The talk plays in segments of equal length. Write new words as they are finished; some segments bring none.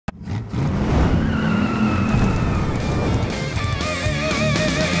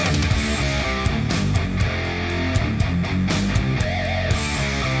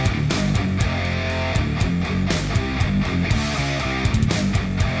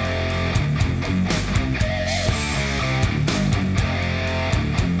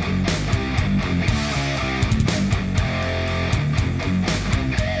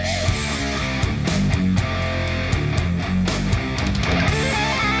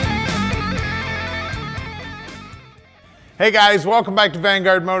Hey guys, welcome back to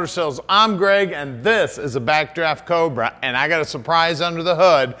Vanguard Motor Sales. I'm Greg and this is a Backdraft Cobra, and I got a surprise under the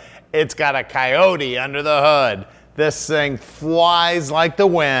hood. It's got a Coyote under the hood. This thing flies like the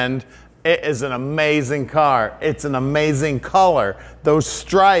wind. It is an amazing car. It's an amazing color. Those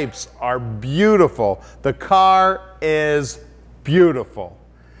stripes are beautiful. The car is beautiful.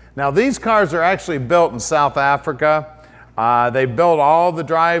 Now these cars are actually built in South Africa. They build all the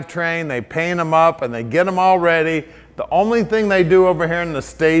drivetrain, they paint them up, and they get them all ready. The only thing they do over here in the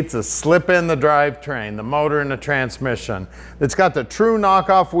States is slip in the drivetrain, the motor and the transmission. It's got the true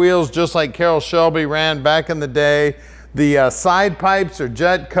knockoff wheels just like Carroll Shelby ran back in the day. The side pipes are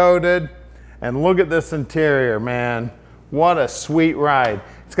jet coated. And look at this interior, man. What a sweet ride.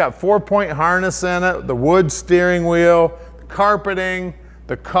 It's got 4-point harness in it, the wood steering wheel, the carpeting.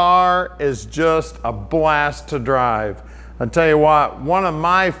 The car is just a blast to drive. I'll tell you what, one of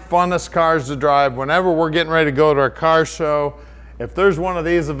my funnest cars to drive whenever we're getting ready to go to a car show, if there's one of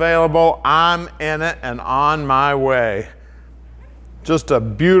these available, I'm in it and on my way. Just a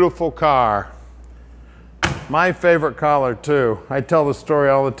beautiful car. My favorite color too. I tell the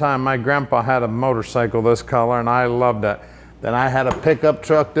story all the time. My grandpa had a motorcycle this color and I loved it. Then I had a pickup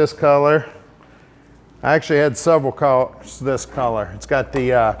truck this color. I actually had several colors this color. It's got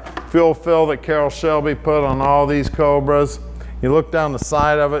the fuel fill that Carroll Shelby put on all these Cobras. You look down the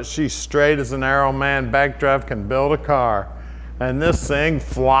side of it, she's straight as an arrow, man. Backdraft can build a car. And this thing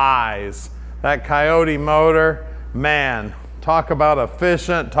flies. That Coyote motor, man, talk about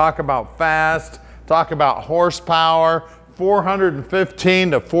efficient, talk about fast, talk about horsepower,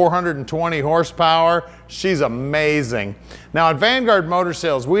 415 to 420 horsepower. She's amazing. Now at Vanguard Motor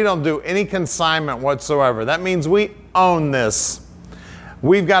Sales, we don't do any consignment whatsoever. That means we own this.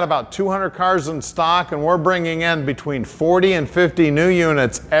 We've got about 200 cars in stock and we're bringing in between 40 and 50 new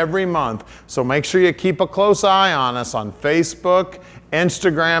units every month. So make sure you keep a close eye on us on Facebook,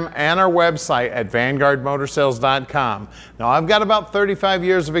 Instagram, and our website at vanguardmotorsales.com. Now I've got about 35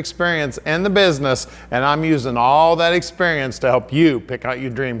 years of experience in the business and I'm using all that experience to help you pick out your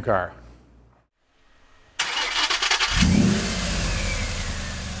dream car.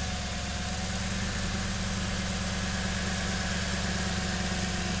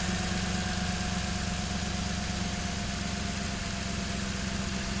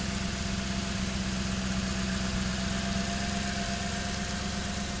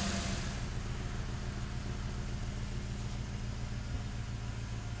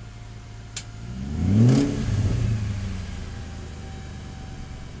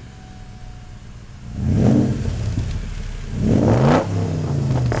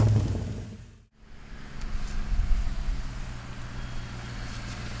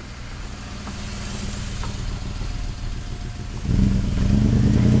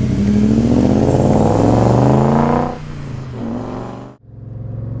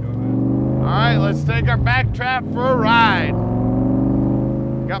 Let's take our Backdraft for a ride.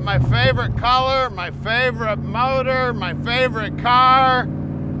 Got my favorite color, my favorite motor, my favorite car.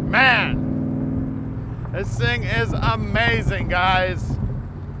 Man, this thing is amazing, guys.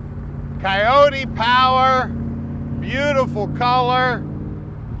 Coyote power, beautiful color.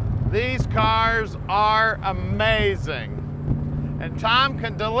 These cars are amazing. And Tom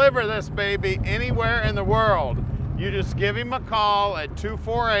can deliver this baby anywhere in the world. You just give him a call at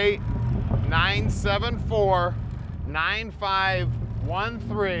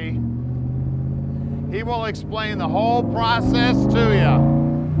 248-974-9513. He will explain the whole process to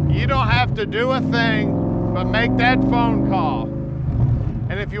you. You don't have to do a thing but make that phone call.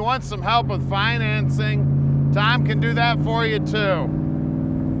 And if you want some help with financing, Tom can do that for you too.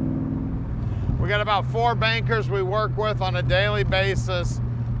 We got about 4 bankers we work with on a daily basis.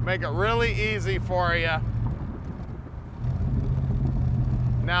 Make it really easy for you.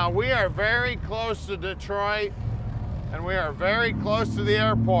 Now we are very close to Detroit and we are very close to the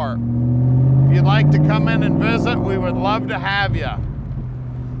airport. If you'd like to come in and visit, we would love to have you.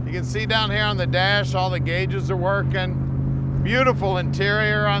 You can see down here on the dash, all the gauges are working. Beautiful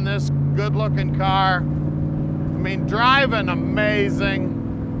interior on this good looking car. I mean, driving amazing.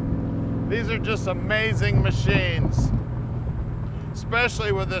 These are just amazing machines,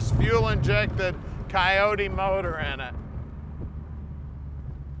 especially with this fuel injected Coyote motor in it.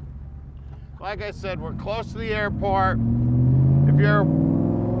 Like I said, we're close to the airport. If you're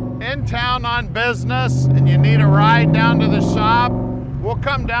in town on business and you need a ride down to the shop, we'll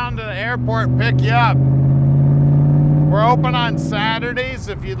come down to the airport and pick you up. We're open on Saturdays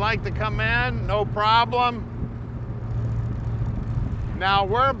if you'd like to come in, no problem. Now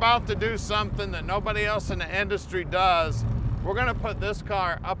we're about to do something that nobody else in the industry does. We're gonna put this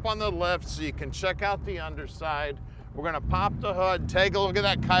car up on the lift so you can check out the underside. We're gonna pop the hood, take a look at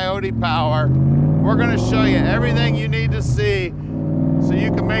that Coyote power. We're gonna show you everything you need to see so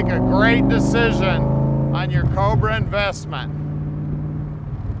you can make a great decision on your Cobra investment.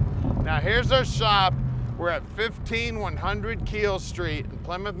 Now here's our shop. We're at 15100 Keel Street in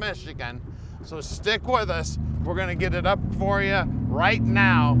Plymouth, Michigan. So stick with us. We're gonna get it up for you right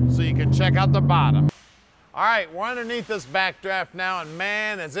now so you can check out the bottom. All right, we're underneath this backdraft now, and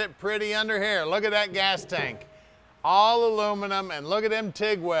man, is it pretty under here. Look at that gas tank. All aluminum, and look at them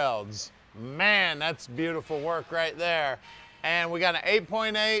TIG welds. Man, that's beautiful work right there. And we got an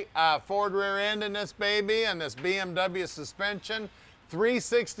 8.8 forward rear end in this baby, and this BMW suspension,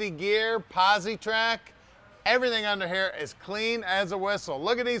 360 gear, Posi track. Everything under here is clean as a whistle.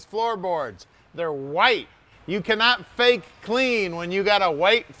 Look at these floorboards. They're white. You cannot fake clean when you got a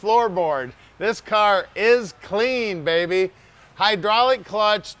white floorboard. This car is clean, baby. Hydraulic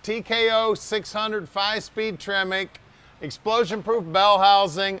clutch, TKO 600 5-speed Tremec, explosion-proof bell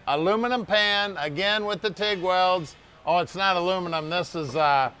housing, aluminum pan, again with the TIG welds. Oh, it's not aluminum. This is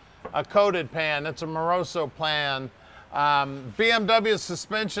a coated pan. It's a Moroso pan. BMW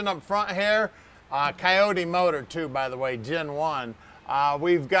suspension up front here. Coyote motor too, by the way, Gen 1.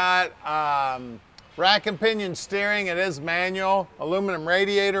 We've got rack and pinion steering. It is manual. Aluminum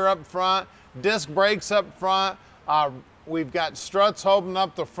radiator up front. Disc brakes up front. We've got struts holding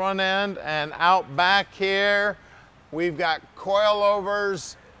up the front end, and out back here, we've got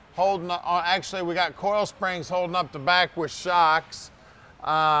coilovers holding up, actually we got coil springs holding up the back with shocks.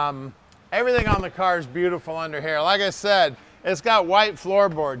 Everything on the car is beautiful under here. Like I said, it's got white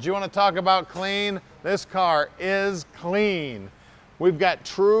floorboards. You want to talk about clean? This car is clean. We've got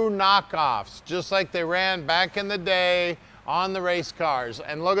true knockoffs, just like they ran back in the day on the race cars.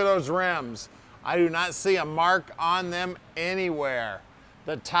 And look at those rims. I do not see a mark on them anywhere.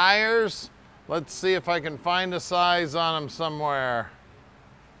 The tires, let's see if I can find a size on them somewhere.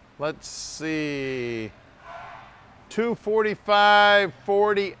 Let's see. 245,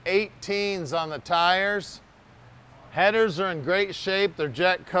 40, 18s on the tires. Headers are in great shape. They're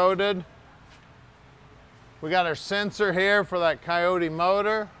jet coated. We got our sensor here for that Coyote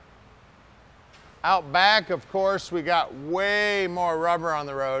motor. Out back, of course, we got way more rubber on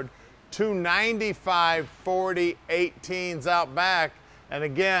the road. 295, 40, 18s out back. And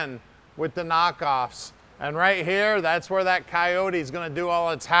again, with the knockoffs. And right here, that's where that Coyote is gonna do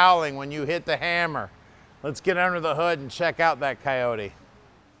all its howling when you hit the hammer. Let's get under the hood and check out that Coyote.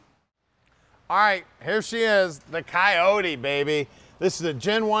 All right, here she is, the Coyote, baby. This is a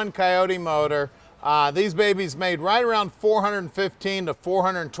Gen 1 Coyote motor. These babies made right around 415 to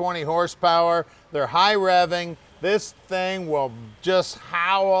 420 horsepower. They're high revving. This thing will just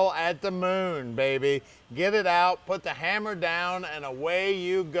howl at the moon, baby. Get it out, put the hammer down, and away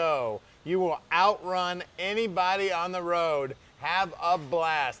you go. You will outrun anybody on the road. Have a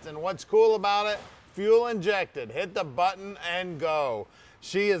blast. And what's cool about it? Fuel injected. Hit the button and go.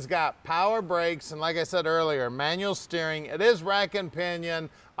 She has got power brakes, and like I said earlier, manual steering. It is rack and pinion.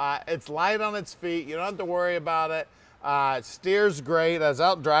 It's light on its feet. You don't have to worry about it. It steers great. I was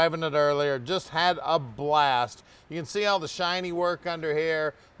out driving it earlier. Just had a blast. You can see all the shiny work under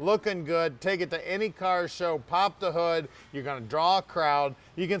here. Looking good. Take it to any car show. Pop the hood. You're going to draw a crowd.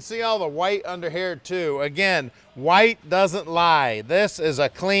 You can see all the white under here too. Again, white doesn't lie. This is a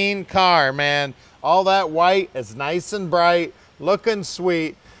clean car, man. All that white is nice and bright. Looking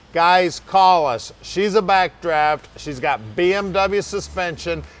sweet. Guys, call us. She's a backdraft. She's got BMW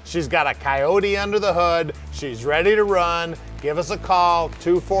suspension. She's got a Coyote under the hood. She's ready to run. Give us a call,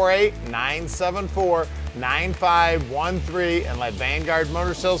 248-974-9513, and let Vanguard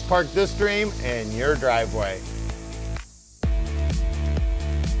Motor Sales park this dream in your driveway.